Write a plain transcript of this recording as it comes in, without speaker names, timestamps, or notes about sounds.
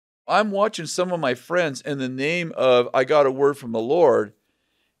I'm watching some of my friends in the name of, I got a word from the Lord,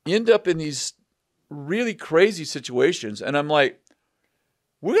 end up in these really crazy situations. And I'm like,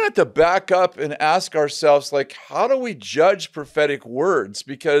 we're going to have to back up and ask ourselves, like, how do we judge prophetic words?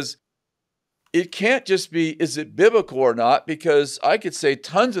 Because it can't just be, is it biblical or not? Because I could say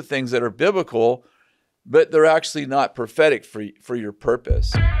tons of things that are biblical, but they're actually not prophetic for your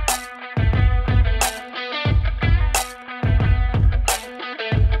purpose.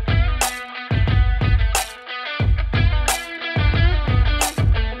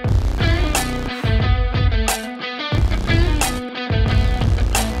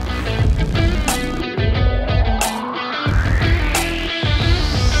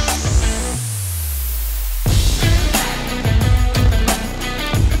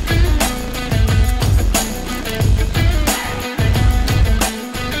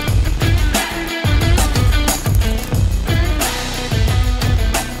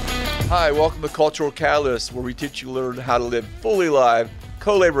 Hi, welcome to Cultural Catalyst, where we teach you to learn how to live fully live,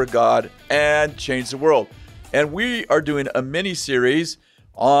 co-labor with God, and change the world. And we are doing a mini-series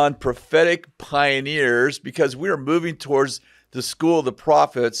on prophetic pioneers because we are moving towards the school of the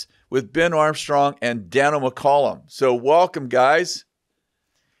prophets with Ben Armstrong and Dano McCollam. So welcome, guys.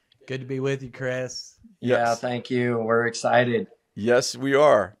 Good to be with you, Kris. Yeah, Yes. thank you. We're excited. Yes, we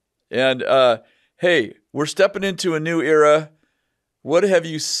are. And hey, we're stepping into a new era. What have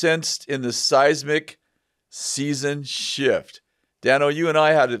you sensed in the seismic season shift? Dano, you and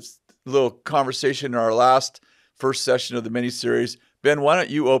I had a little conversation in our first session of the mini-series. Ben, why don't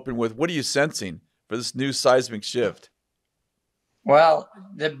you open with, what are you sensing for this new seismic shift? Well,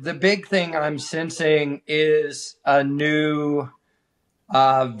 the big thing I'm sensing is a new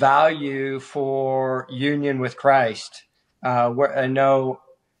value for union with Christ. I know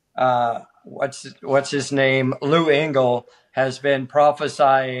what's his name? Lou Engle has been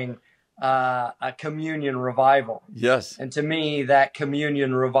prophesying a communion revival. Yes. And to me, that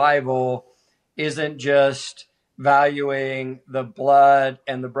communion revival isn't just valuing the blood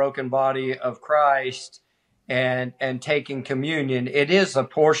and the broken body of Christ and taking communion. It is a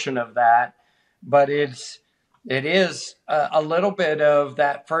portion of that, but it is a little bit of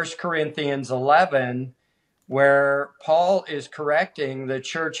that 1 Corinthians 11, where Paul is correcting the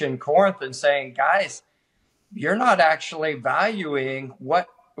church in Corinth and saying, guys, you're not actually valuing what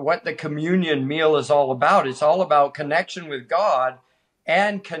the communion meal is all about. It's all about connection with God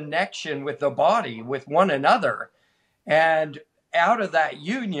and connection with the body, with one another. And out of that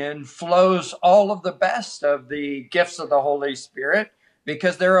union flows all of the best of the gifts of the Holy Spirit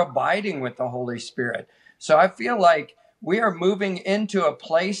because they're abiding with the Holy Spirit. So I feel like we are moving into a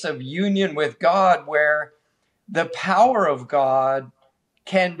place of union with God where the power of God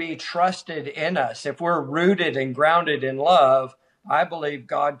can be trusted in us. If we're rooted and grounded in love, I believe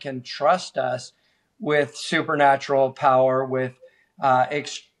God can trust us with supernatural power, with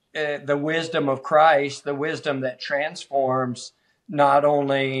the wisdom of Christ, the wisdom that transforms not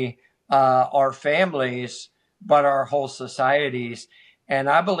only our families, but our whole societies. And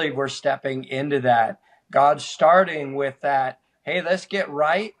I believe we're stepping into that. God's starting with that, hey, let's get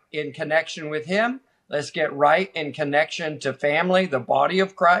right in connection with Him. Let's get right in connection to family, the body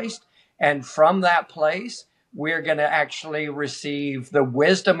of Christ. And from that place, we're going to actually receive the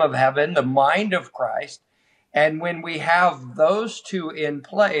wisdom of heaven, the mind of Christ. And when we have those two in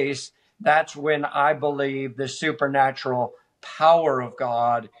place, that's when I believe the supernatural power of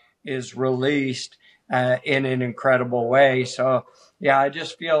God is released in an incredible way. So, yeah, I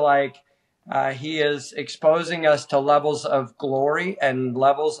just feel like He is exposing us to levels of glory and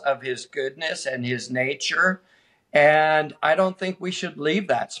levels of His goodness and His nature. And I don't think we should leave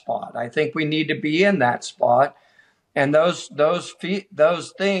that spot. I think we need to be in that spot. And those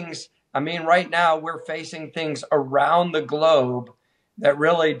things, I mean, right now we're facing things around the globe that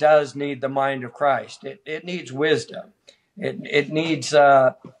really does need the mind of Christ. It needs wisdom. It needs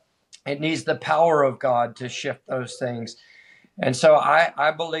the power of God to shift those things. And so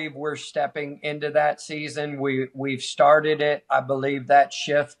I believe we're stepping into that season. We've started it. I believe that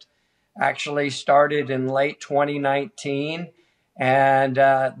shift actually started in late 2019. And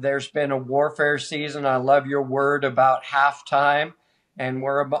there's been a warfare season. I love your word about halftime. And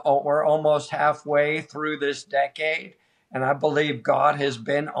we're almost halfway through this decade. And I believe God has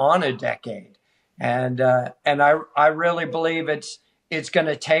been on a decade. And I really believe it's going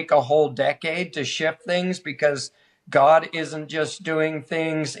to take a whole decade to shift things because God isn't just doing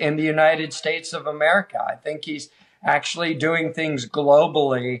things in the United States of America. I think He's actually doing things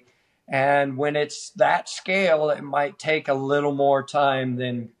globally. And when it's that scale, it might take a little more time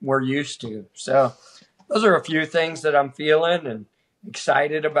than we're used to. So those are a few things that I'm feeling.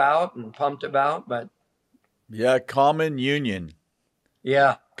 excited about and pumped about. But Yeah, common union.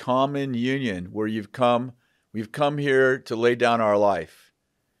 yeah, Common union, where we've come here to lay down our life.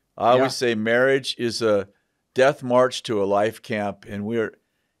 I yeah, always say marriage is a death march to a life camp, and we're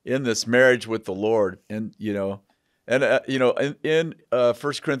in this marriage with the Lord. And in 1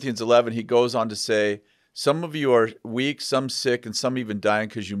 Corinthians 11, he goes on to say, some of you are weak, some sick, and some even dying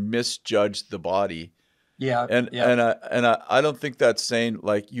because you misjudged the body. yeah, And yeah, I don't think that's saying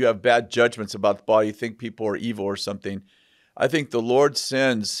like you have bad judgments about the body, you think people are evil or something. I think the Lord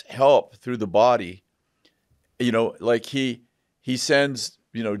sends help through the body. Like he sends,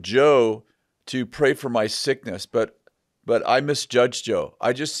 Joe to pray for my sickness, but I misjudged Joe.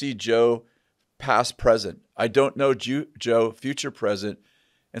 I just see Joe past, present. I don't know Joe future, present.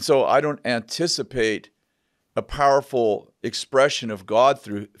 And so I don't anticipate a powerful expression of God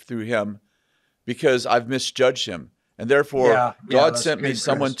through him because I've misjudged him. And therefore, yeah. God That's sent me good,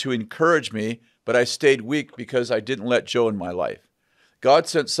 someone Chris. to encourage me, but I stayed weak because I didn't let Joe in my life. God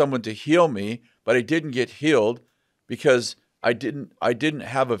sent someone to heal me, but I didn't get healed because I didn't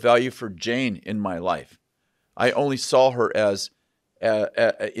have a value for Jane in my life. I only saw her as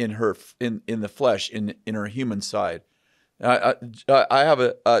in the flesh, in her human side. I have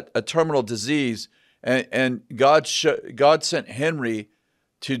a terminal disease, and God sent Henry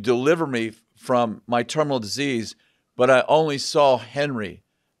to deliver me from my terminal disease, but I only saw Henry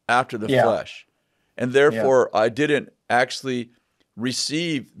after the Yeah, flesh. And yeah, therefore, I didn't actually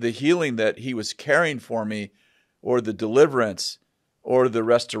receive the healing that he was carrying for me, or the deliverance, or the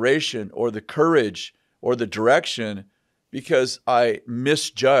restoration, or the courage, or the direction, because I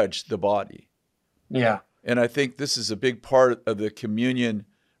misjudged the body. yeah, And I think this is a big part of the communion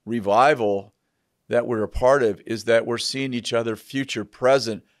revival that we're a part of, is that we're seeing each other future,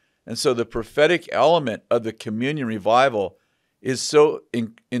 present. And so the prophetic element of the communion revival is so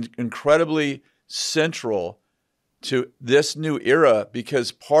incredibly central to this new era,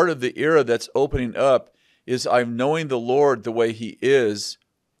 because part of the era that's opening up is I'm knowing the Lord the way he is,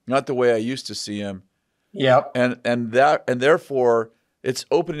 not the way I used to see him. yep. And therefore it's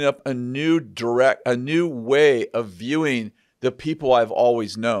opening up a new way of viewing the people I've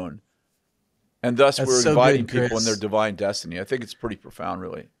always known. And thus That's we're so inviting good, people in their Chris. divine destiny. I think it's pretty profound,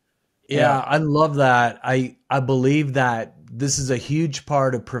 really. Yeah, Yeah, I love that. I believe that this is a huge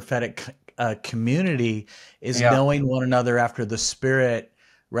part of prophetic community is yeah, knowing one another after the spirit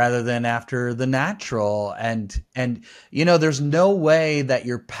rather than after the natural. And there's no way that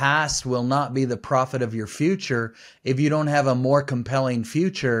your past will not be the prophet of your future if you don't have a more compelling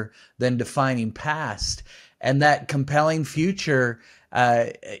future than defining past. And that compelling future,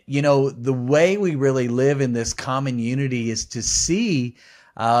 the way we really live in this common unity is to see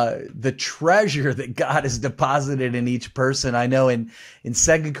the treasure that God has deposited in each person. I know in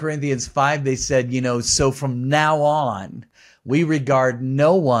 2 Corinthians 5, they said, so from now on, we regard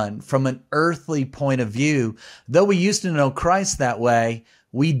no one from an earthly point of view. Though we used to know Christ that way,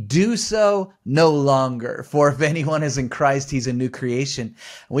 we do so no longer. For if anyone is in Christ, he's a new creation.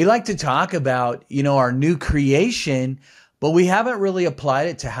 We like to talk about, our new creation, but we haven't really applied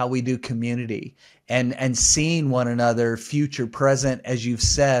it to how we do community and seeing one another future, present, as you've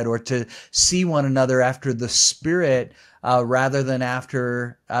said, or to see one another after the spirit rather than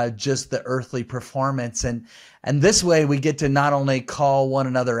after just the earthly performance. And this way we get to not only call one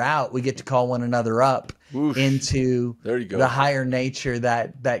another out, we get to call one another up Whoosh. into There you go. the higher nature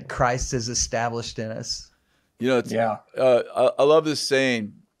that Christ has established in us. It's, yeah, I love this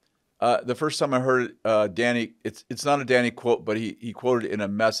saying. The first time I heard Danny, it's not a Danny quote, but he quoted it in a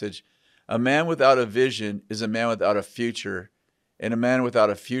message. A man without a vision is a man without a future, and a man without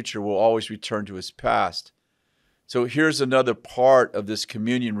a future will always return to his past. So here's another part of this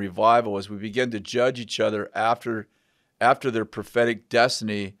communion revival as we begin to judge each other after their prophetic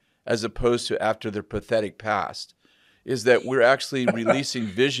destiny as opposed to after their pathetic past, is that we're actually releasing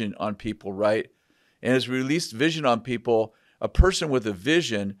vision on people, right? And as we release vision on people, a person with a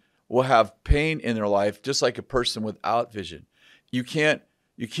vision will have pain in their life just like a person without vision. You can't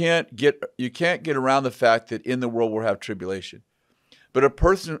get around the fact that in the world we'll have tribulation. But a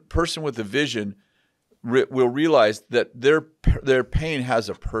person with a vision will realize that their pain has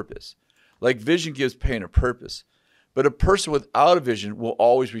a purpose. Like vision gives pain a purpose. But a person without a vision will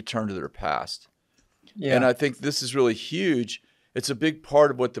always return to their past. yeah, And I think this is really huge. It's a big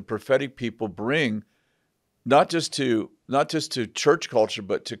part of what the prophetic people bring, not just to church culture,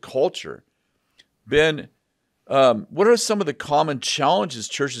 but to culture. Ben, what are some of the common challenges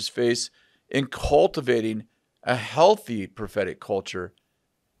churches face in cultivating a healthy prophetic culture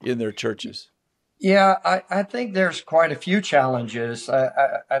in their churches? Yeah, I think there's quite a few challenges.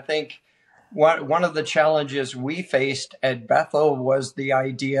 I think one of the challenges we faced at Bethel was the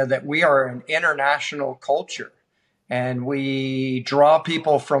idea that we are an international culture, and we draw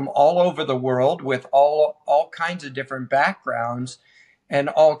people from all over the world with all kinds of different backgrounds and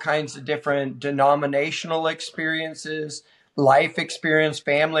all kinds of different denominational experiences, life experience,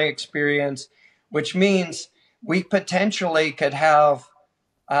 family experience, which means we potentially could have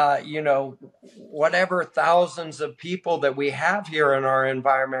whatever thousands of people that we have here in our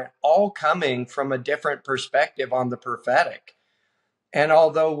environment, all coming from a different perspective on the prophetic. And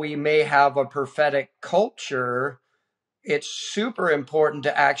although we may have a prophetic culture, it's super important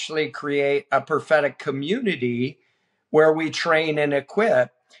to actually create a prophetic community where we train and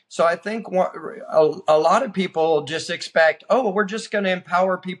equip. So I think a lot of people just expect, oh, we're just going to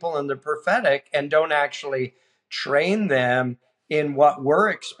empower people in the prophetic and don't actually train them in what we're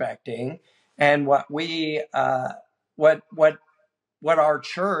expecting and what our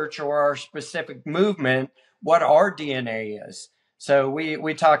church or our specific movement, what our DNA is. So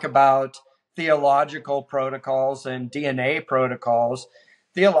we talk about theological protocols and DNA protocols.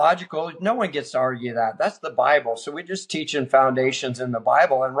 Theological, no one gets to argue that. That's the Bible. So we're just teaching foundations in the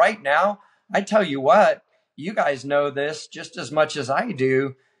Bible. And right now, I tell you what, you guys know this just as much as I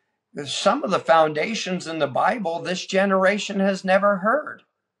do. Some of the foundations in the Bible this generation has never heard.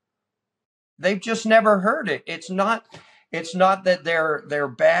 They've just never heard it. It's not that they're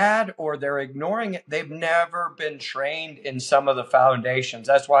bad or they're ignoring it. They've never been trained in some of the foundations.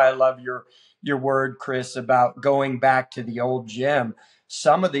 That's why I love your word, Kris, about going back to the old gym.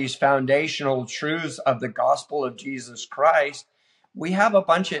 Some of these foundational truths of the gospel of Jesus Christ, we have a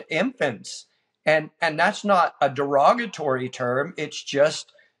bunch of infants. And that's not a derogatory term. It's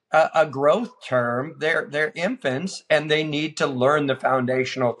just a growth term. They're infants and they need to learn the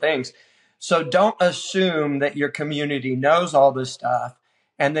foundational things. So don't assume that your community knows all this stuff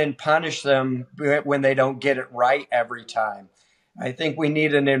and then punish them when they don't get it right every time. I think we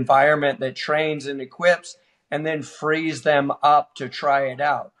need an environment that trains and equips and then frees them up to try it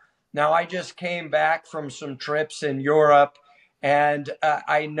out. Now, I just came back from some trips in Europe, and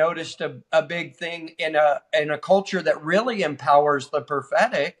I noticed a big thing in a culture that really empowers the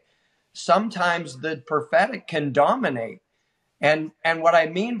prophetic. Sometimes the prophetic can dominate. And what I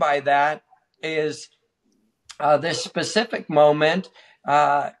mean by that is this specific moment,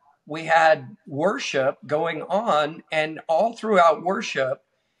 we had worship going on, and all throughout worship,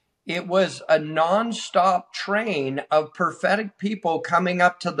 it was a nonstop train of prophetic people coming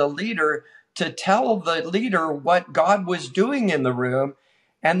up to the leader to tell the leader what God was doing in the room.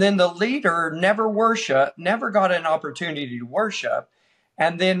 And then the leader never got an opportunity to worship,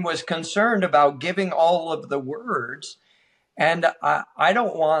 and then was concerned about giving all of the words. And I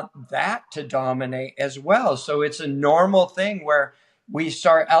don't want that to dominate as well. So it's a normal thing where we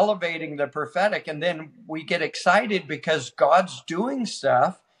start elevating the prophetic and then we get excited because God's doing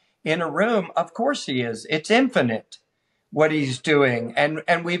stuff in a room. Of course he is. It's infinite what he's doing.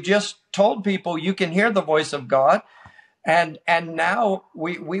 And we've just told people you can hear the voice of God. And now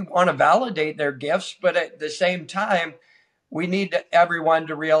we want to validate their gifts, but at the same time, we need everyone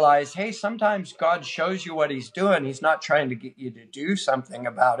to realize, hey, sometimes God shows you what he's doing. He's not trying to get you to do something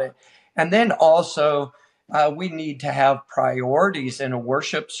about it. And then also, we need to have priorities in a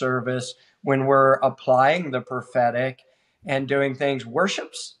worship service when we're applying the prophetic and doing things.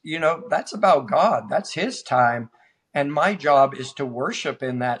 Worship's, that's about God. That's his time. And my job is to worship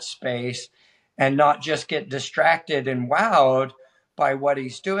in that space and not just get distracted and wowed by what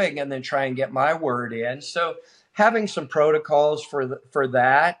he's doing and then try and get my word in. So having some protocols for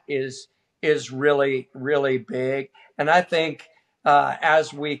that is really, really big. And I think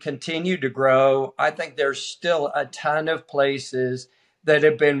as we continue to grow, I think there's still a ton of places that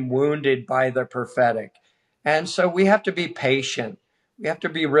have been wounded by the prophetic. And so we have to be patient. We have to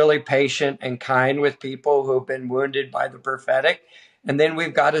be really patient and kind with people who have been wounded by the prophetic. And then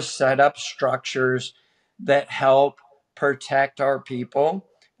we've got to set up structures that help protect our people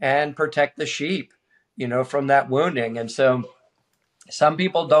and protect the sheep, from that wounding. And so some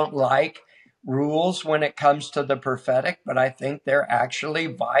people don't like rules when it comes to the prophetic, but I think they're actually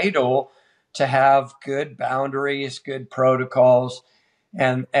vital to have good boundaries, good protocols,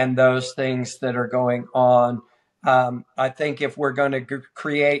 and those things that are going on. I think if we're going to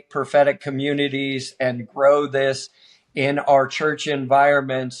create prophetic communities and grow this in our church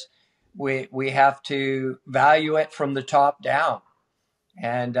environments, we have to value it from the top down.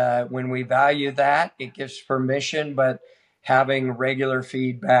 And when we value that, it gives permission, but having regular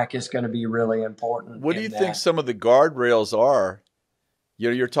feedback is going to be really important. What do you think some of the guardrails are,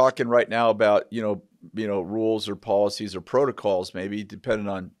 you're talking right now about, rules or policies or protocols, maybe depending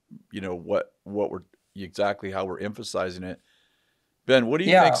on, what we're exactly how we're emphasizing it. Ben, what do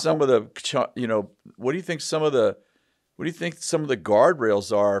you think Yeah. some of the, what do you think some of the,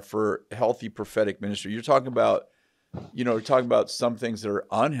 guardrails are for healthy prophetic ministry? You're talking about, some things that are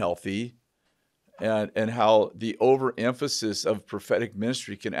unhealthy, and how the overemphasis of prophetic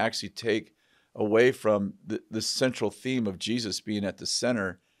ministry can actually take away from the central theme of Jesus being at the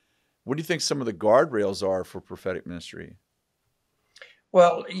center. What do you think some of the guardrails are for prophetic ministry?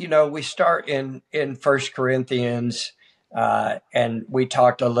 Well, we start in First Corinthians, and we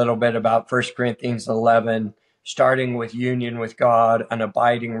talked a little bit about First Corinthians 11, starting with union with God, an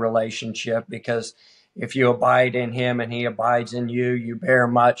abiding relationship, because if you abide in him and he abides in you, you bear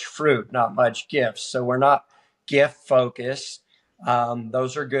much fruit, not much gifts. So we're not gift focused.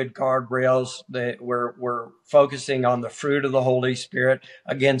 Those are good guardrails. That we're focusing on the fruit of the Holy Spirit.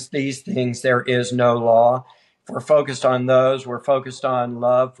 Against these things, there is no law. If we're focused on those, we're focused on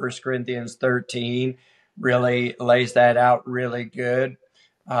love. 1 Corinthians 13 really lays that out really good.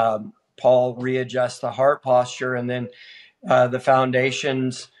 Paul readjusts the heart posture, and then the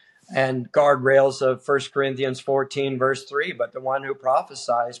foundations and guardrails of 1 Corinthians 14, verse 3. But the one who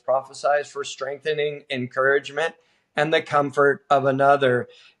prophesies for strengthening, encouragement, and the comfort of another,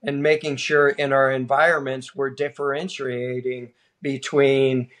 and making sure in our environments we're differentiating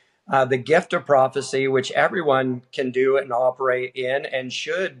between the gift of prophecy, which everyone can do and operate in and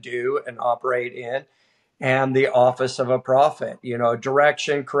should do and operate in, and the office of a prophet.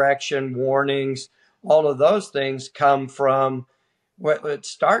 Direction, correction, warnings, all of those things come from it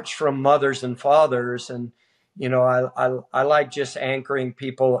starts from mothers and fathers. And, I like just anchoring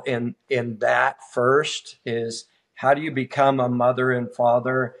people in that first is, how do you become a mother and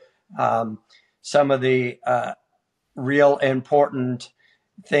father? Some of the real important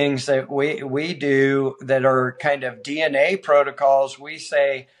things that we do that are kind of DNA protocols, we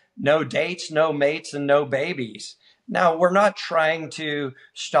say no dates, no mates, and no babies. Now, we're not trying to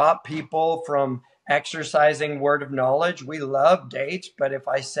stop people from exercising word of knowledge. We love dates, but if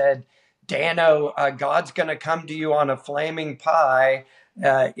I said, Dano, God's going to come to you on a flaming pie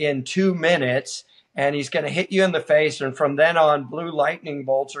in 2 minutes, and he's going to hit you in the face, and from then on, blue lightning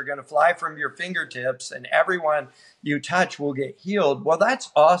bolts are going to fly from your fingertips, and everyone you touch will get healed. Well,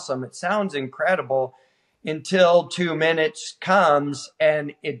 that's awesome. It sounds incredible until 2 minutes comes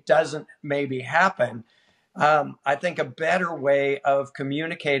and it doesn't maybe happen. I think a better way of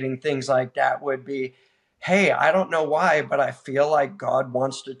communicating things like that would be, hey, I don't know why, but I feel like God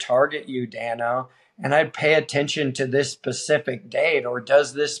wants to target you, Dano, and I'd pay attention to this specific date, or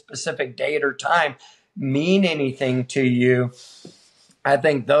does this specific date or time mean anything to you? I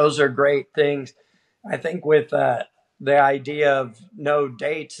think those are great things. I think with the idea of no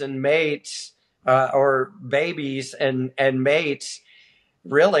dates and mates, or babies and mates,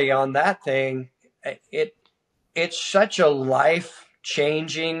 really on that thing, it's such a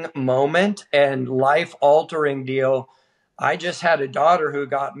life-changing moment and life-altering deal. I just had a daughter who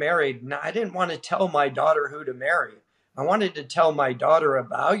got married. Now, I didn't want to tell my daughter who to marry. I wanted to tell my daughter a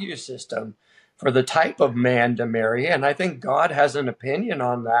value system for the type of man to marry, and I think God has an opinion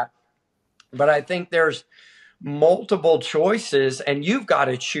on that. But I think there's multiple choices, and you've got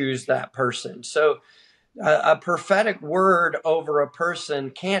to choose that person. So a prophetic word over a person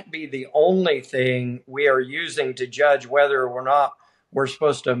can't be the only thing we are using to judge whether or not we're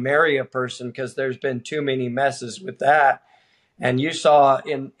supposed to marry a person, because there's been too many messes with that. And you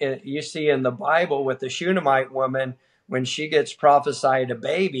see in the Bible with the Shunammite woman, when she gets prophesied a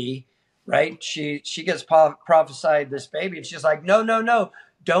baby, right? She gets prophesied this baby, and she's like, no,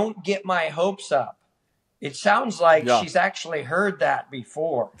 don't get my hopes up. It sounds like she's actually heard that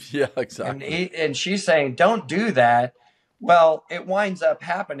before. Yeah, exactly. And she's saying, don't do that. Well, it winds up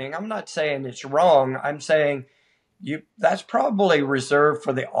happening. I'm not saying it's wrong. I'm saying that's probably reserved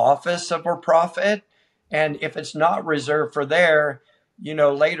for the office of a prophet. And if it's not reserved for there,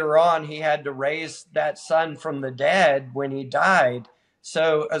 later on, he had to raise that son from the dead when he died.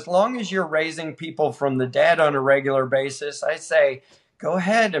 So as long as you're raising people from the dead on a regular basis, I say, go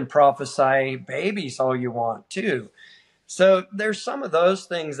ahead and prophesy babies all you want too. So there's some of those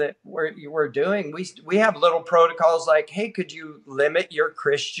things that we're doing. We have little protocols like, hey, could you limit your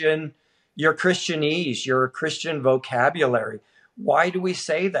Christianese, your Christian vocabulary? Why do we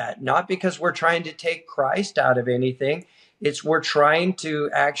say that? Not because we're trying to take Christ out of anything. It's we're trying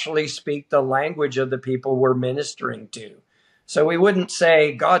to actually speak the language of the people we're ministering to. So we wouldn't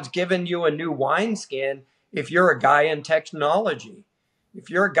say God's given you a new wineskin if you're a guy in technology. If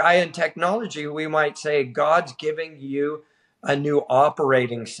you're a guy in technology, we might say God's giving you a new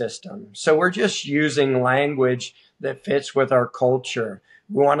operating system. So we're just using language that fits with our culture.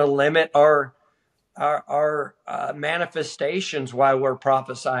 We want to limit our manifestations while we're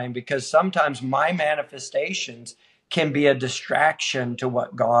prophesying, because sometimes my manifestations can be a distraction to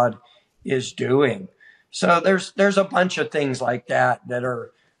what God is doing. So there's a bunch of things like that that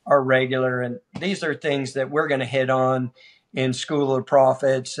are regular, and these are things that we're going to hit on in School of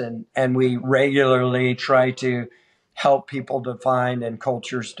Prophets, and we regularly try to help people define and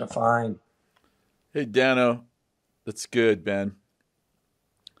cultures define. Hey, Dano, that's good, Ben.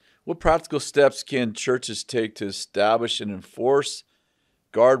 What practical steps can churches take to establish and enforce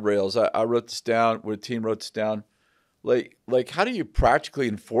guardrails? I wrote this down. The team wrote this down. Like, how do you practically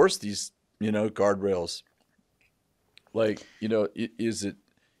enforce these, guardrails? Like, is it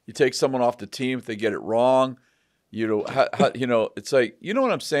you take someone off the team if they get it wrong? It's like, you know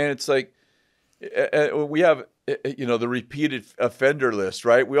what I'm saying? It's like we have, the repeated offender list,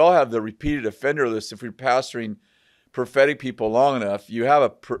 right? We all have the repeated offender list. If we're pastoring prophetic people long enough, you have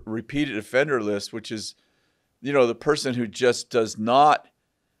a repeated offender list, which is, the person who just does not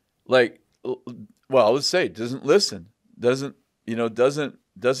let's say doesn't listen, doesn't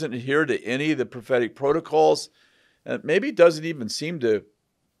adhere to any of the prophetic protocols, and maybe doesn't even seem to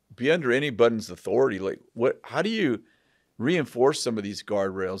be under anybody's authority. How do you reinforce some of these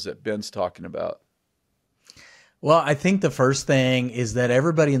guardrails that Ben's talking about? Well, I think the first thing is that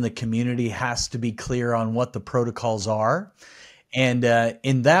everybody in the community has to be clear on what the protocols are. And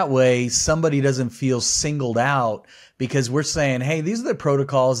in that way, somebody doesn't feel singled out, because we're saying, hey, these are the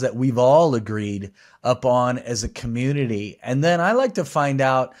protocols that we've all agreed upon as a community. And then I like to find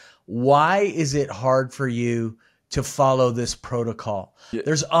out, why is it hard for you to follow this protocol?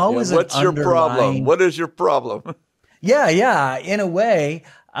 There's always what's your problem? What is your problem? Yeah, in a way.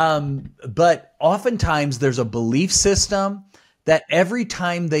 But oftentimes there's a belief system that every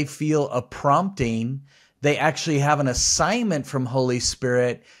time they feel a prompting, they actually have an assignment from Holy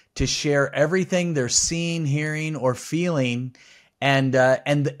Spirit to share everything they're seeing, hearing, or feeling. And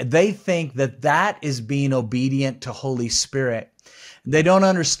they think that that is being obedient to Holy Spirit. They don't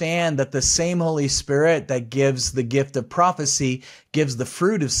understand that the same Holy Spirit that gives the gift of prophecy gives the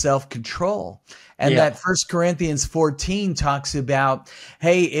fruit of self-control. And that 1 Corinthians 14 talks about,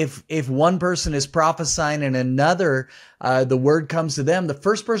 hey, if one person is prophesying and another, the word comes to them, the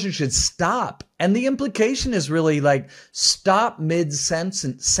first person should stop. And the implication is really like, stop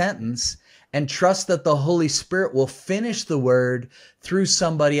mid-sentence and trust that the Holy Spirit will finish the word through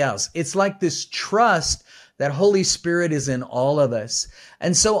somebody else. It's like this trust that Holy Spirit is in all of us.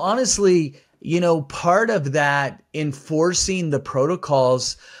 And so honestly, part of that enforcing the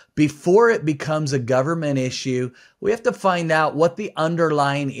protocols, before it becomes a government issue, we have to find out what the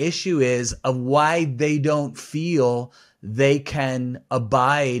underlying issue is of why they don't feel they can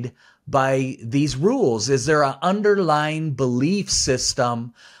abide by these rules. Is there an underlying belief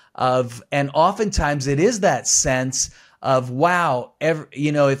system and oftentimes it is that sense of, wow,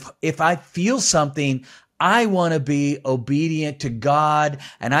 if I feel something, I want to be obedient to God,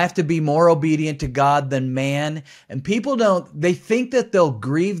 and I have to be more obedient to God than man. And people they think that they'll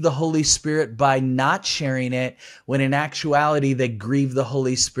grieve the Holy Spirit by not sharing it, when in actuality, they grieve the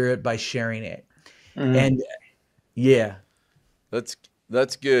Holy Spirit by sharing it. Mm-hmm. And yeah.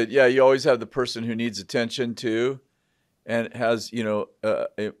 That's good. Yeah, you always have the person who needs attention too, and has,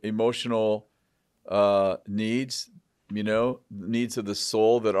 emotional needs, needs of the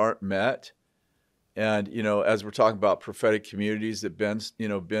soul that aren't met. And, as we're talking about prophetic communities that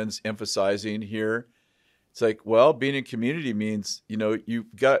Ben's emphasizing here, it's like, well, being in community means,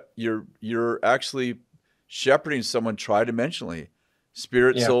 you're actually shepherding someone tridimensionally,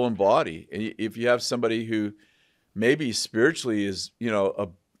 spirit, soul, and body. And if you have somebody who maybe spiritually is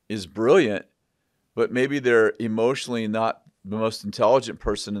brilliant, but maybe they're emotionally not the most intelligent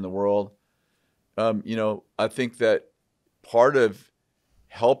person in the world, I think that part of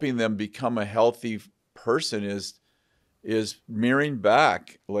helping them become a healthy person is mirroring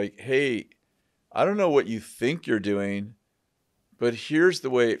back, like, hey, I don't know what you think you're doing, but here's the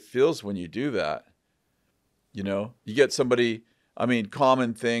way it feels when you do that. You get somebody,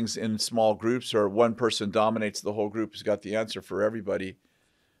 common things in small groups are one person dominates the whole group, has got the answer for everybody.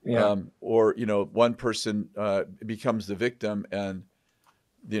 Yeah. Or one person becomes the victim, and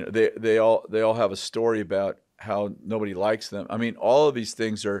they all have a story about how nobody likes them. All of these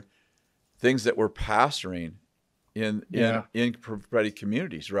things are things that we're pastoring in prophetic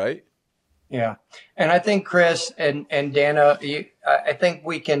communities, right? Yeah. And I think, Kris and Dana, I think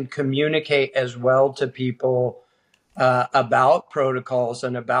we can communicate as well to people about protocols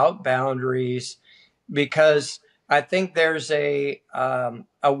and about boundaries, because I think there's a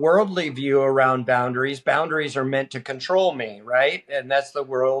worldly view around boundaries. Boundaries are meant to control me, right? And that's the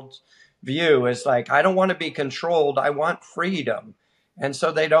world's view. Is like, I don't want to be controlled. I want freedom. And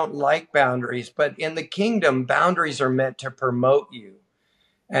so they don't like boundaries. But in the kingdom, boundaries are meant to promote you.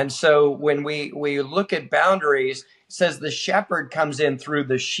 And so when we look at boundaries, it says the shepherd comes in through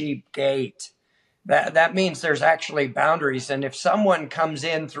the sheep gate. That means there's actually boundaries. And if someone comes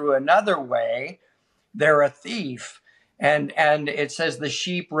in through another way, they're a thief. And it says the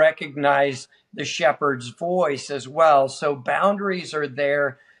sheep recognize the shepherd's voice as well. So boundaries are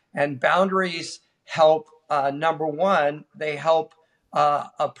there, and boundaries help. Number one, they help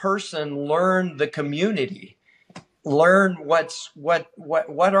a person learn the community, learn what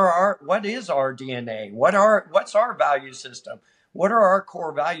is our DNA, what's our value system, what are our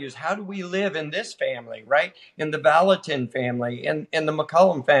core values, how do we live in this family, right? In the Vallotton family, in the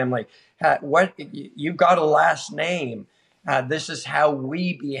McCollam family, what you've got a last name. This is how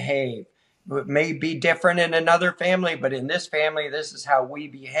we behave. It may be different in another family, but in this family, this is how we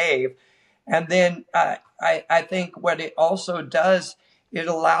behave. And then I think what it also does, it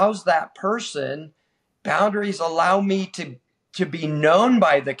allows that person. Boundaries allow me to be known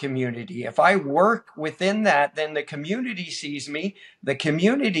by the community. If I work within that, then the community sees me. The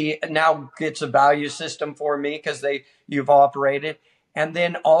community now gets a value system for me because you've operated. And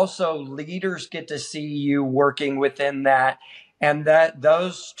then also leaders get to see you working within that. And that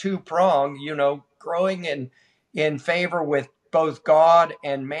those two-prong, growing in favor with both God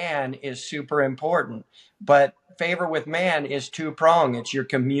and man is super important. But favor with man is two-prong. It's your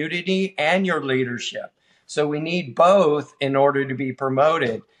community and your leadership. So we need both in order to be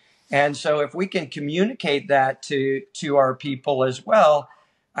promoted. And so if we can communicate that to our people as well,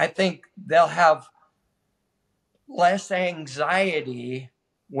 I think they'll have less anxiety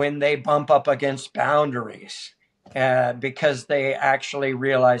when they bump up against boundaries, because they actually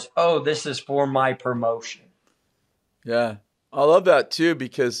realize, oh, this is for my promotion. Yeah, I love that too,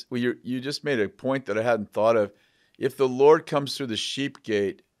 because you just made a point that I hadn't thought of. If the Lord comes through the sheep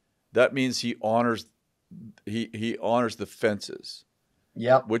gate, that means he honors the fences.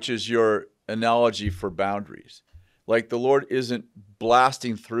 Yep. Which is your analogy for boundaries. Like the Lord isn't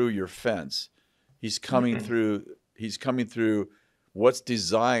blasting through your fence. He's coming through what's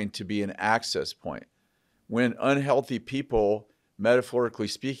designed to be an access point. When unhealthy people, metaphorically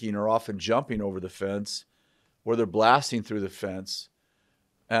speaking, are often jumping over the fence, or they're blasting through the fence,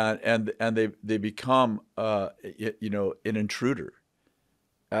 and they become an intruder,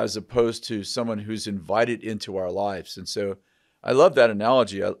 as opposed to someone who's invited into our lives. And so I love that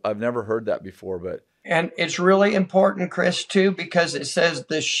analogy. I've never heard that before, but. And it's really important, Kris, too, because it says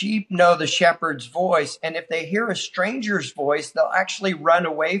the sheep know the shepherd's voice. And if they hear a stranger's voice, they'll actually run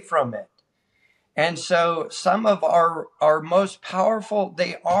away from it. And so some of our most powerful,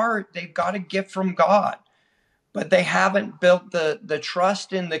 they've got a gift from God, but they haven't built the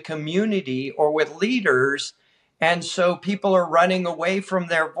trust in the community or with leaders. And so people are running away from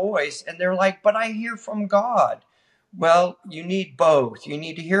their voice, and they're like, but I hear from God. Well, you need both. You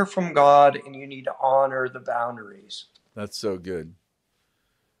need to hear from God, and you need to honor the boundaries. That's so good.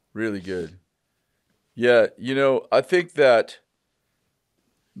 Really good. Yeah, I think that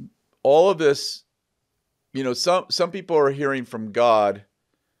all of this, some people are hearing from God,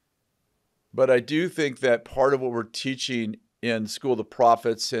 but I do think that part of what we're teaching in School of the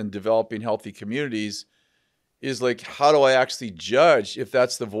Prophets and developing healthy communities is like, how do I actually judge if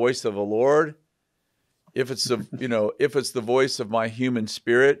that's the voice of the Lord? If it's the voice of my human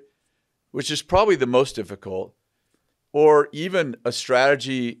spirit, which is probably the most difficult, or even a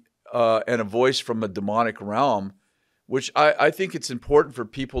strategy and a voice from a demonic realm, which I think it's important for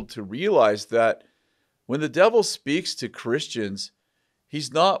people to realize that when the devil speaks to Christians,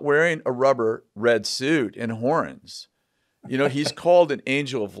 he's not wearing a rubber red suit and horns. He's called an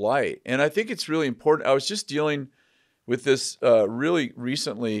angel of light. And I think it's really important. I was just dealing with this really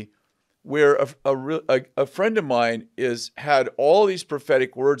recently, where a friend of mine had all these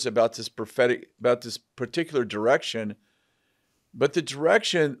prophetic words about this particular direction, but the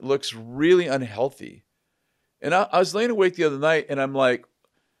direction looks really unhealthy. And I was laying awake the other night, and I'm like,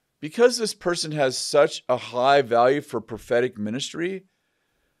 because this person has such a high value for prophetic ministry,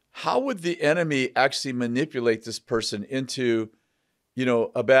 how would the enemy actually manipulate this person into,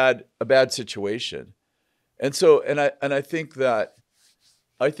 a bad situation? And so, and I think that.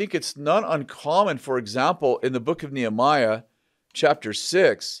 I think it's not uncommon, for example, in the book of Nehemiah, chapter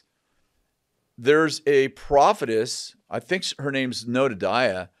 6, there's a prophetess, I think her name's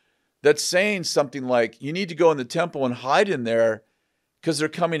Noadiah, that's saying something like, you need to go in the temple and hide in there because they're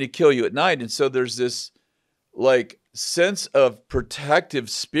coming to kill you at night. And so there's this like sense of protective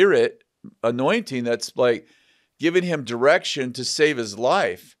spirit anointing that's like giving him direction to save his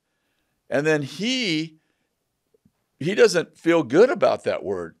life. And then he doesn't feel good about that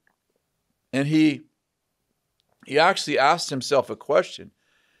word. And he actually asked himself a question.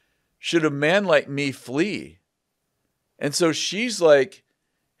 Should a man like me flee? And so she's like,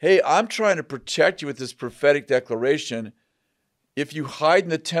 hey, I'm trying to protect you with this prophetic declaration. If you hide in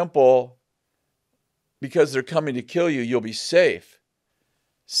the temple because they're coming to kill you, you'll be safe.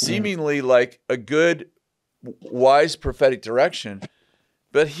 Seemingly like a good, wise prophetic direction.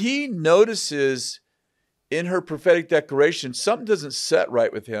 But he notices in her prophetic declaration, something doesn't set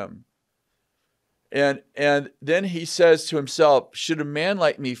right with him. And then he says to himself, should a man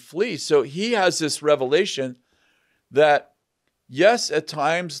like me flee? So he has this revelation that, yes, at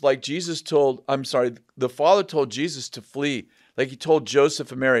times, like the Father told Jesus to flee. Like he told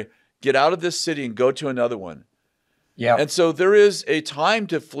Joseph and Mary, get out of this city and go to another one. Yeah. And so there is a time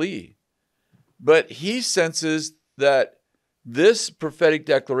to flee. But he senses that this prophetic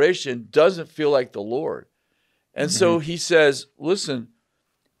declaration doesn't feel like the Lord. And so he says, listen,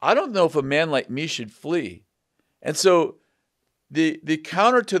 I don't know if a man like me should flee. And so the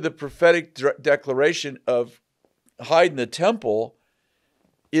counter to the prophetic declaration of hide in the temple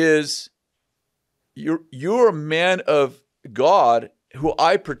is you're a man of God who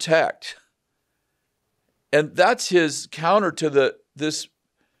I protect. And that's his counter to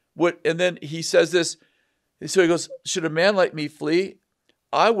and then he says this. So he goes, should a man like me flee?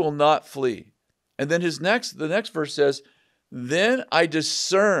 I will not flee. And then the next verse says, then I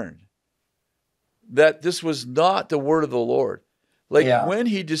discerned that this was not the word of the Lord. Like when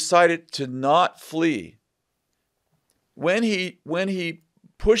he decided to not flee, when he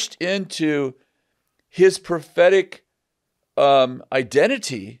pushed into his prophetic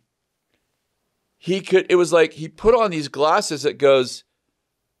identity, it was like he put on these glasses that goes,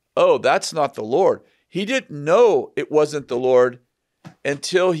 oh, that's not the Lord. He didn't know it wasn't the Lord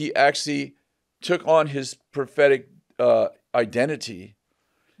until he actually took on his prophetic identity.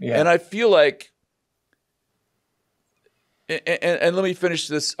 Yeah. And I feel like, and let me finish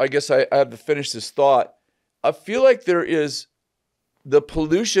this. I guess I have to finish this thought. I feel like there is the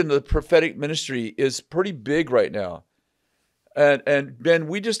pollution of the prophetic ministry is pretty big right now. And Ben,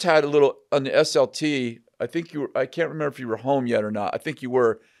 we just had a little on the SLT. I think I can't remember if you were home yet or not. I think you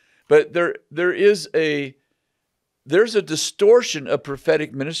were. But there's a distortion of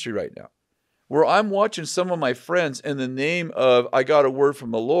prophetic ministry right now, where I'm watching some of my friends in the name of I got a word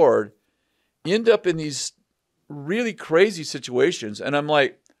from the Lord end up in these really crazy situations. And I'm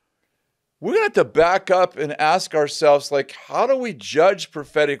like, we're going to have to back up and ask ourselves, like, how do we judge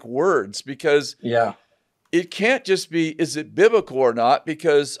prophetic words? Because it can't just be, is it biblical or not?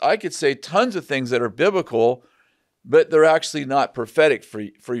 Because I could say tons of things that are biblical, but they're actually not prophetic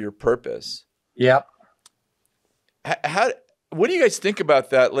for your purpose. Yep. What do you guys think about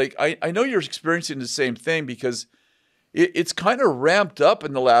that? Like, I know you're experiencing the same thing because it's kind of ramped up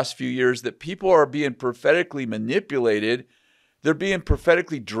in the last few years that people are being prophetically manipulated. They're being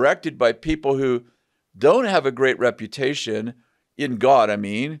prophetically directed by people who don't have a great reputation in God,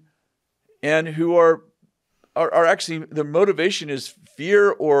 and who are actually, their motivation is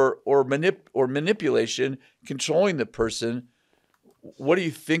fear or manipulation, controlling the person. What do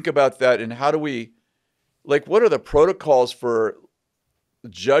you think about that? And how do we, what are the protocols for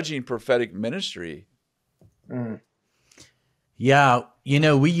judging prophetic ministry? Yeah,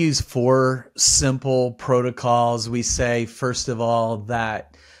 we use 4 simple protocols. We say, first of all,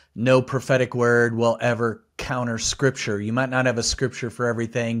 that no prophetic word will ever counter Scripture. You might not have a Scripture for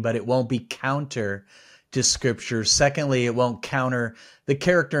everything, but it won't be counter to Scripture. Secondly, it won't counter the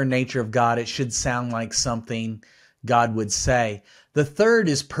character and nature of God. It should sound like something God would say. The third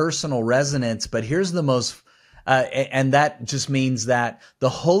is personal resonance, but here's the most, and that just means that the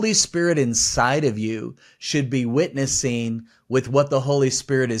Holy Spirit inside of you should be witnessing with what the Holy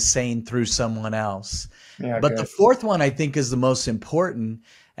Spirit is saying through someone else. But the fourth one I think is the most important,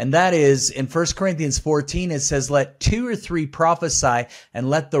 and that is in 1 Corinthians 14, it says, let 2 or 3 prophesy and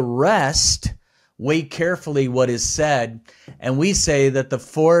let the rest weigh carefully what is said. And we say that the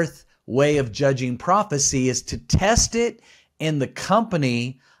fourth way of judging prophecy is to test it in the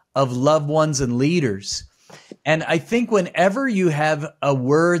company of loved ones and leaders. And I think whenever you have a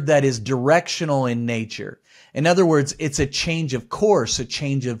word that is directional in nature, in other words, it's a change of course, a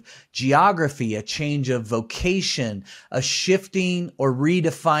change of geography, a change of vocation, a shifting or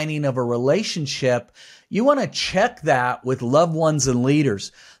redefining of a relationship, you want to check that with loved ones and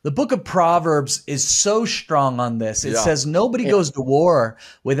leaders. The book of Proverbs is so strong on this. It says nobody goes to war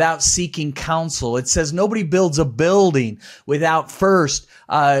without seeking counsel. It says nobody builds a building without first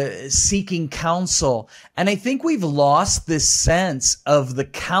seeking counsel. And I think we've lost this sense of the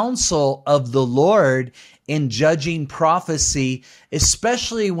counsel of the Lord in judging prophecy,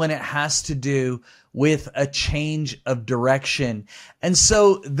 especially when it has to do with a change of direction. And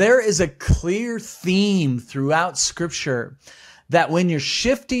so there is a clear theme throughout Scripture that when you're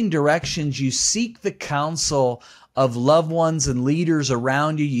shifting directions, you seek the counsel of loved ones and leaders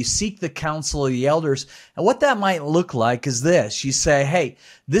around you. You seek the counsel of the elders. And what that might look like is this. You say, hey,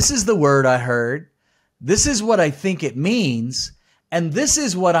 this is the word I heard. This is what I think it means. And this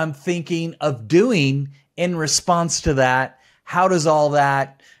is what I'm thinking of doing in response to that. How does all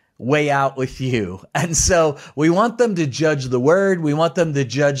that weigh out with you? And so we want them to judge the word. We want them to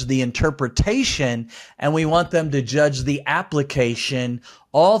judge the interpretation, and we want them to judge the application.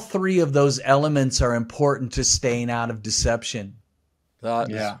 All three of those elements are important to staying out of deception.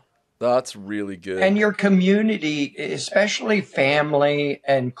 That's really good. And your community, especially family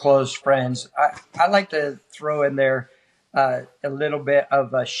and close friends, I like to throw in there a little bit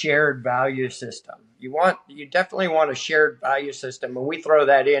of a shared value system. You definitely want a shared value system. And we throw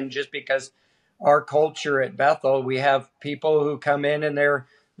that in just because our culture at Bethel, we have people who come in and their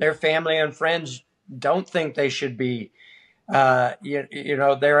family and friends don't think they should be, you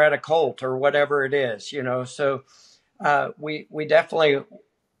know, they're at a cult or whatever it is, you know. So we definitely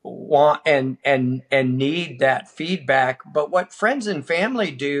want and need that feedback. But what friends and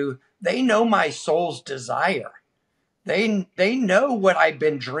family do, they know my soul's desire. They know what I've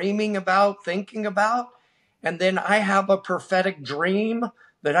been dreaming about, thinking about. And then I have a prophetic dream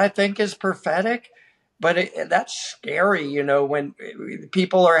that I think is prophetic. But that's scary, you know, when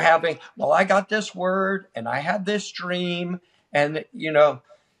people are having, well, I got this word and I had this dream. And, you know,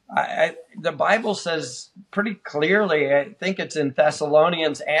 the Bible says pretty clearly, I think it's in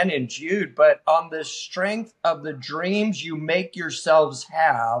Thessalonians and in Jude, but on the strength of the dreams you make yourselves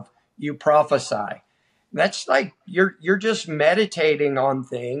have, you prophesy. That's like you're just meditating on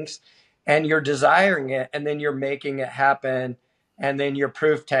things and you're desiring it, and then you're making it happen, and then you're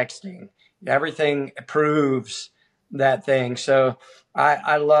proof texting. Everything proves that thing. So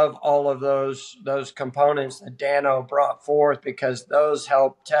I love all of those components that Dano brought forth, because those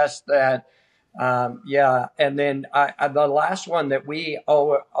help test that. And then the last one that we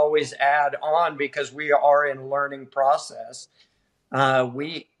always add on, because we are in learning process,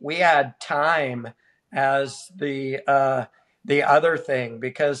 we add time as the other thing,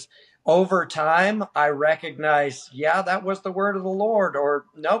 because over time I recognize, that was the word of the Lord, or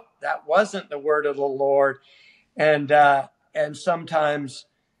nope, that wasn't the word of the Lord. And sometimes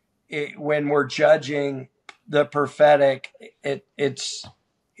when we're judging the prophetic,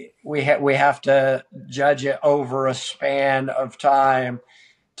 we have to judge it over a span of time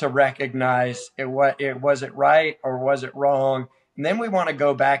to recognize was it right or was it wrong. And then we want to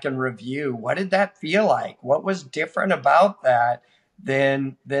go back and review, what did that feel like? What was different about that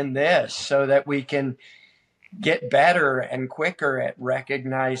than this, so that we can get better and quicker at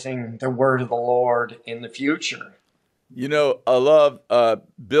recognizing the word of the Lord in the future. You know, I love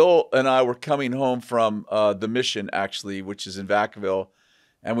Bill and I were coming home from the mission, actually, which is in Vacaville,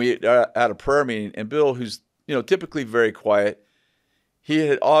 and we had a prayer meeting. And Bill, who's, you know, typically very quiet, he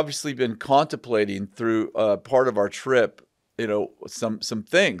had obviously been contemplating through part of our trip, you know, some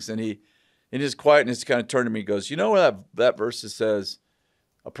things, and he, in his quietness, kind of turned to me and goes, you know what that verse that says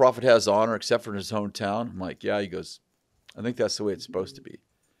a prophet has honor except for in his hometown? I'm like, yeah. He goes, I think that's the way it's supposed to be.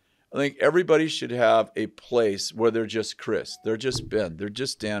 I think everybody should have a place where they're just Kris, they're just Ben, they're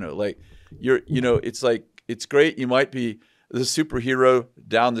just Dano. Like, you know, it's like, it's great. You might be the superhero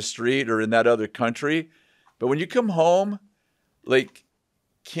down the street or in that other country, but when you come home, like,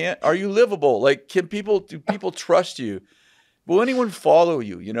 are you livable? Like, do people trust you? Will anyone follow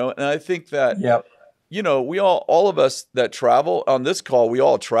you? You know, and I think that, you know, we all of us that travel on this call, we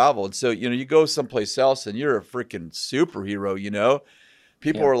all travel. And so, you know, you go someplace else and you're a freaking superhero, you know.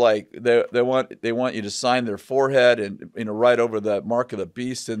 People are like, they want you to sign their forehead and, you know, write over the mark of the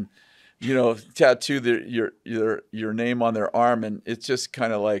beast and, you know, tattoo your name on their arm. And it's just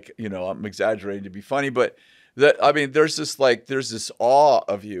kind of like, you know, I'm exaggerating to be funny, but there's this awe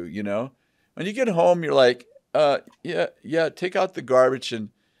of you, you know. When you get home, you're like, take out the garbage. And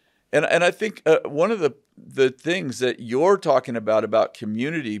I think one of the things that you're talking about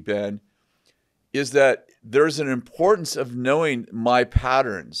community, Ben, is that there's an importance of knowing my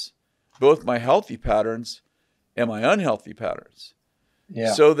patterns, both my healthy patterns and my unhealthy patterns.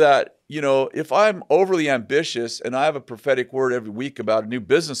 Yeah. So that, if I'm overly ambitious and I have a prophetic word every week about a new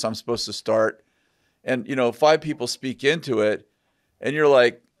business I'm supposed to start, and, 5 people speak into it, and you're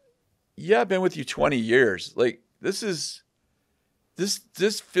like, yeah, I've been with you 20 years. Like, this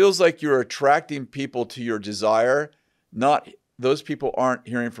feels like you're attracting people to your desire. Not, those people aren't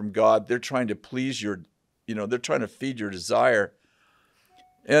hearing from God. They're trying to please they're trying to feed your desire.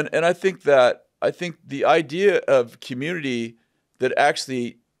 And I think the idea of community that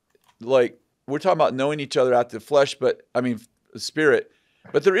actually, like, we're talking about knowing each other out the flesh, spirit,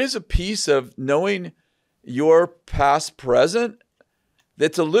 but there is a piece of knowing your past present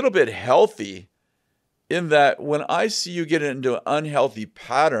that's a little bit healthy, in that when I see you get into an unhealthy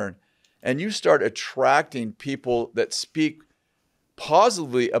pattern and you start attracting people that speak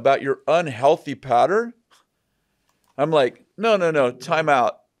positively about your unhealthy pattern, I'm like, no, time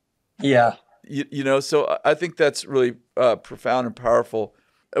out. Yeah. So I think that's really profound and powerful.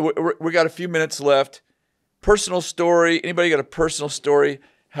 We got a few minutes left. Personal story. Anybody got a personal story?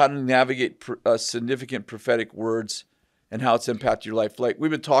 How to navigate significant prophetic words and how it's impacted your life? Like,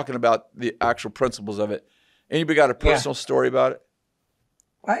 we've been talking about the actual principles of it. Anybody got a personal story about it?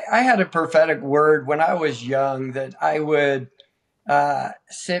 I had a prophetic word when I was young that I would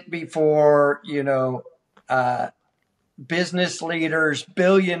sit before, business leaders,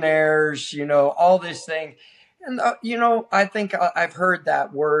 billionaires, all this thing. And, I think I've heard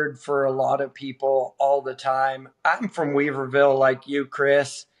that word for a lot of people all the time. I'm from Weaverville, like you,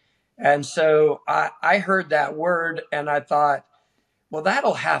 Kris. And so I heard that word and I thought, well,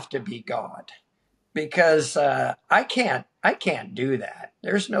 that'll have to be God, because I can't do that.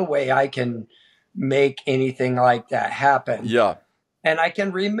 There's no way I can make anything like that happen. Yeah. And I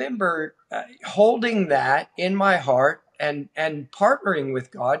can remember holding that in my heart and partnering with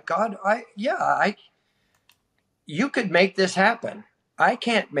God. God, you could make this happen. I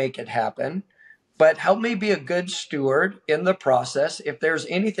can't make it happen, but help me be a good steward in the process. If there's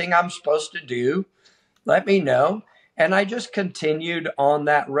anything I'm supposed to do, let me know. And I just continued on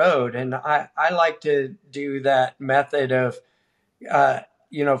that road. And I like to do that method of,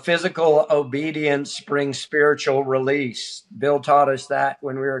 physical obedience brings spiritual release. Bill taught us that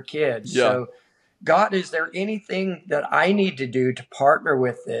when we were kids. Yeah. So, God, is there anything that I need to do to partner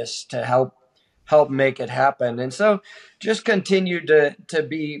with this to help make it happen? And so just continue to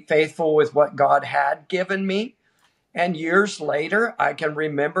be faithful with what God had given me. And years later, I can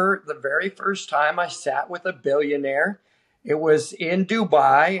remember the very first time I sat with a billionaire. It was in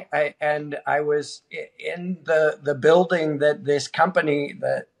Dubai, and I was in the building that this company,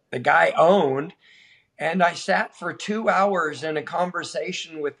 that the guy owned. And I sat for 2 hours in a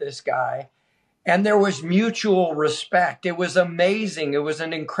conversation with this guy. And there was mutual respect. It was amazing. It was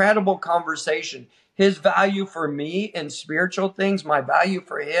an incredible conversation. His value for me in spiritual things, my value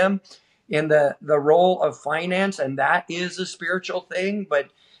for him in the role of finance, and that is a spiritual thing,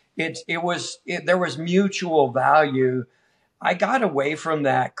 but there was mutual value. I got away from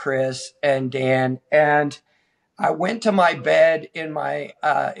that, Kris and Dan, and I went to my bed in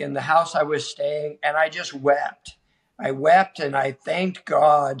the house I was staying, and I just wept. I wept and I thanked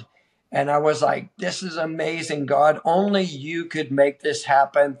God. And I was like, this is amazing, God. Only you could make this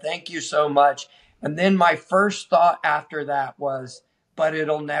happen. Thank you so much. And then my first thought after that was, but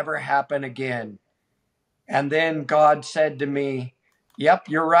it'll never happen again. And then God said to me, yep,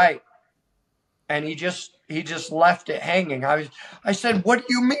 you're right. And he just left it hanging. I said, what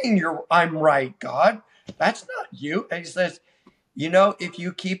do you mean I'm right, God? That's not you. And he says, if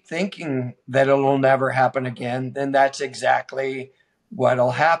you keep thinking that it'll never happen again, then that's exactly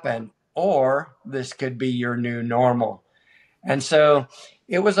what'll happen. Or this could be your new normal. And so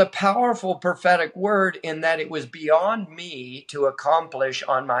it was a powerful prophetic word in that it was beyond me to accomplish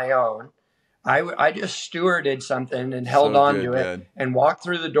on my own. I just stewarded something and held on to it and walked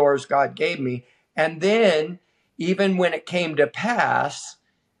through the doors God gave me. And then even when it came to pass,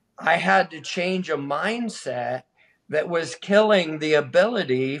 I had to change a mindset that was killing the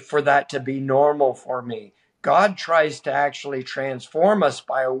ability for that to be normal for me. God tries to actually transform us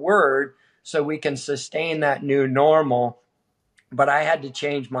by a word so we can sustain that new normal. But I had to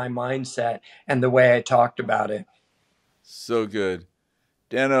change my mindset and the way I talked about it. So good.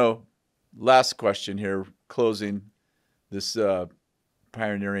 Dano, last question here, closing this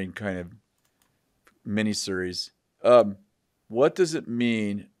pioneering kind of mini-series. What does it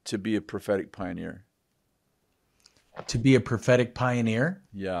mean to be a prophetic pioneer? To be a prophetic pioneer?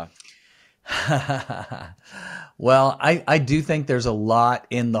 Yeah. Well, I do think there's a lot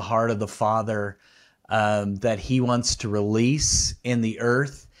in the heart of the Father that he wants to release in the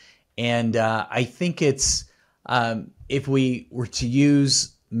earth. And I think it's, if we were to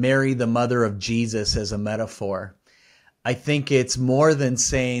use Mary, the mother of Jesus, as a metaphor. I think it's more than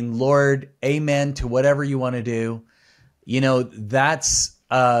saying, Lord, amen to whatever you want to do. You know, that's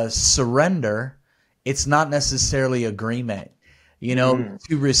surrender. It's not necessarily agreement. You know,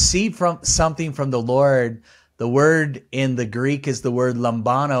 to receive something from the Lord, the word in the Greek is the word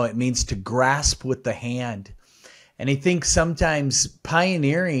lambano. It means to grasp with the hand. And I think sometimes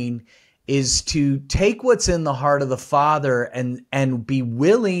pioneering is to take what's in the heart of the Father and be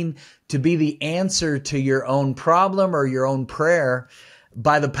willing to be the answer to your own problem or your own prayer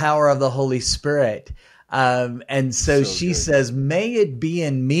by the power of the Holy Spirit. And so she good. says, may it be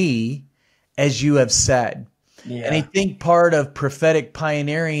in me as you have said. Yeah. And I think part of prophetic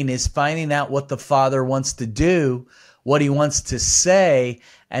pioneering is finding out what the Father wants to do, what he wants to say,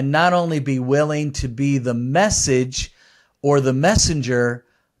 and not only be willing to be the message or the messenger,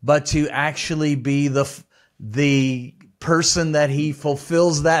 but to actually be the person that he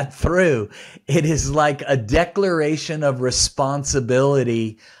fulfills that through. It is like a declaration of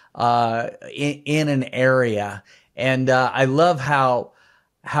responsibility in an area. And I love how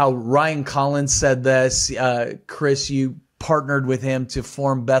Ryan Collins said this. Kris, you partnered with him to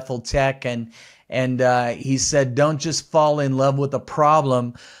form Bethel Tech, and he said, don't just fall in love with the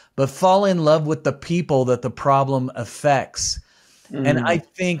problem, but fall in love with the people that the problem affects. And I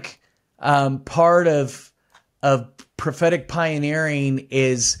think part of prophetic pioneering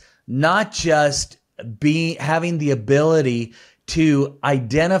is not just having the ability to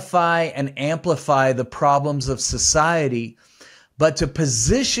identify and amplify the problems of society, but to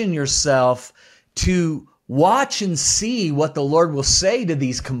position yourself to watch and see what the Lord will say to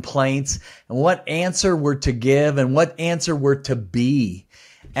these complaints and what answer we're to give and what answer we're to be.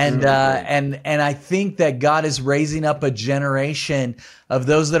 And I think that God is raising up a generation of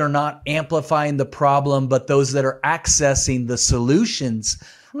those that are not amplifying the problem, but those that are accessing the solutions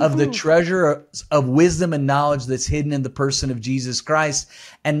of the treasure of wisdom and knowledge that's hidden in the person of Jesus Christ.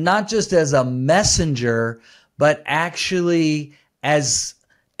 And not just as a messenger, but actually as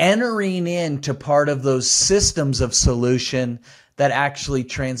entering into part of those systems of solution that actually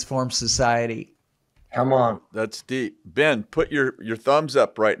transform society. Come on. That's deep. Ben, put your thumbs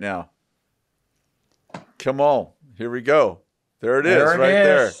up right now. Come on. Here we go. There it is, right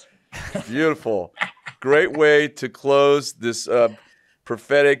there. Beautiful. Great way to close this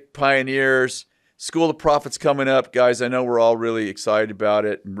Prophetic Pioneers School of Prophets coming up. Guys, I know we're all really excited about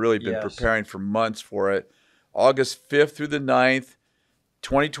it and really been preparing for months for it. August 5th through the 9th,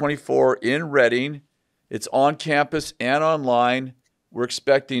 2024 in Reading. It's on campus and online. We're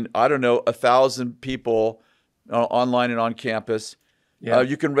expecting, 1,000 people online and on campus. Yeah.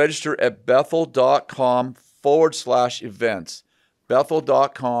 You can register at bethel.com/events.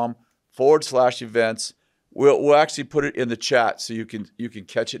 Bethel.com/events. We'll actually put it in the chat so you can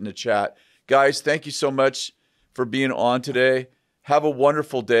catch it in the chat. Guys, thank you so much for being on today. Have a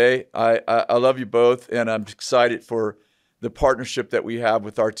wonderful day. I love you both, and I'm excited for the partnership that we have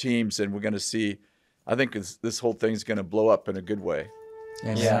with our teams, and we're going to see. I think this whole thing's going to blow up in a good way.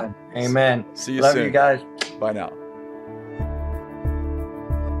 Amen. Yeah. Amen. See you Love soon. you guys. Bye now.